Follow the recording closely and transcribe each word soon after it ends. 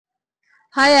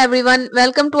Hi everyone,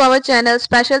 welcome to our channel.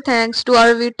 Special thanks to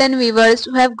our 10 viewers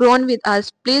who have grown with us.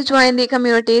 Please join the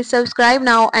community, subscribe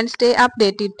now and stay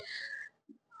updated.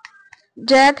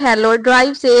 Jack Harlow,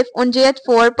 Drive Safe on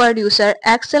J4 producer,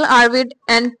 Axel Arvid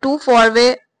and 2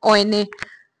 Forway Oine.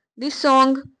 This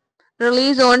song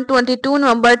released on 22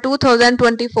 November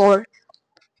 2024.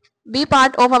 Be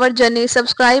part of our journey,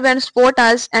 subscribe and support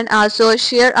us, and also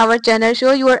share our channel,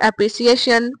 show your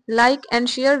appreciation, like and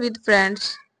share with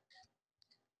friends.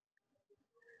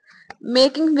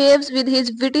 Making waves with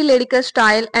his witty lyrical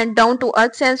style and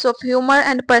down-to-earth sense of humor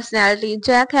and personality,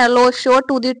 Jack Harlow shot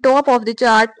to the top of the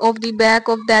chart off the back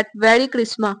of that very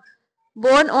Christmas.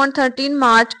 Born on 13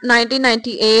 March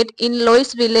 1998 in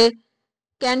Louisville,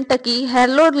 Kentucky,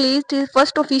 Harlow released his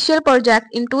first official project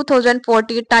in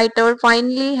 2014 titled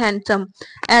Finally Handsome,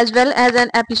 as well as an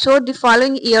episode the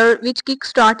following year which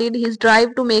kick-started his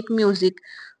drive to make music.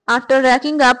 After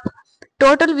racking up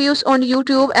total views on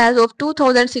YouTube as of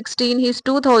 2016, his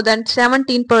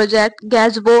 2017 project,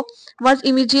 Gazebo, was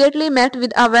immediately met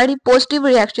with a very positive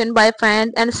reaction by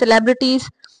fans and celebrities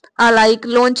alike,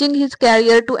 launching his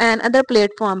career to another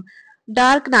platform.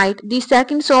 Dark Knight, the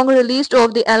second song released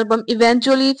of the album,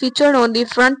 eventually featured on the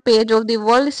front page of the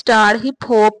World Star Hip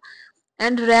Hop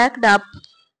and racked up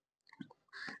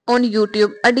on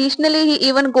YouTube. Additionally, he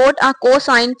even got a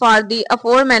co-sign for the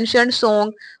aforementioned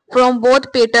song from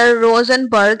both Peter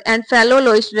Rosenberg and fellow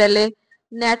Louisville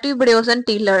native Bryson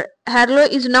Tiller. Harlow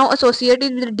is now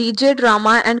associated with DJ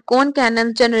Drama and Con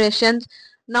Cannon's Generations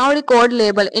Now record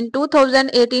label. In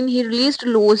 2018, he released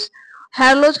Loose,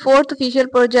 Harlow's fourth official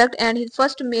project and his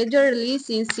first major release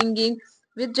since singing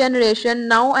with Generation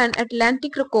Now and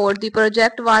Atlantic Record. The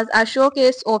project was a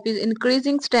showcase of his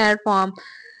increasing stand form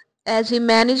as he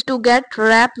managed to get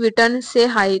rap Witten, Say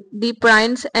Hi, The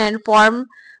Prince and former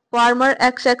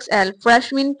XXL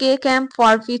freshman K-Camp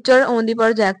for feature on the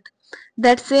project.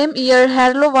 That same year,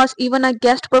 Harlow was even a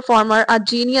guest performer. A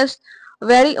genius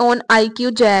very own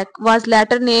IQ Jack was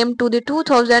later named to the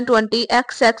 2020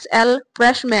 XXL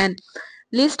freshman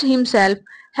list himself.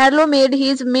 Harlow made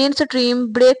his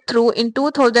mainstream breakthrough in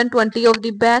 2020 off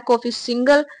the back of his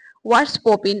single What's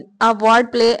Poppin', a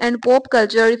wordplay and pop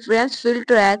culture reference-filled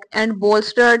track and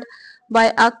bolstered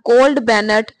by a Cold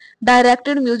Bennett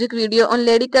directed music video on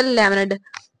Lyrical Lemonade.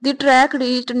 The track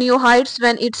reached new heights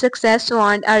when its success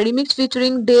spawned a remix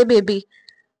featuring Day Baby,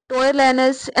 Tory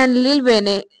Lanez and Lil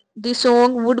Wayne. The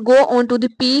song would go on to the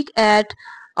peak at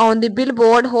on the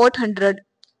Billboard Hot 100.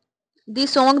 The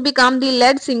song became the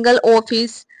lead single of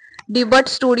his debut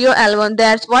studio album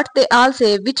That's What They All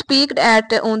Say, which peaked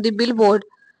at on the Billboard.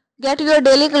 Get your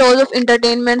daily close of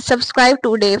entertainment. Subscribe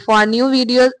today for new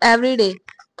videos every day.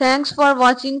 Thanks for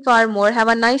watching. For more, have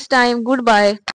a nice time. Goodbye.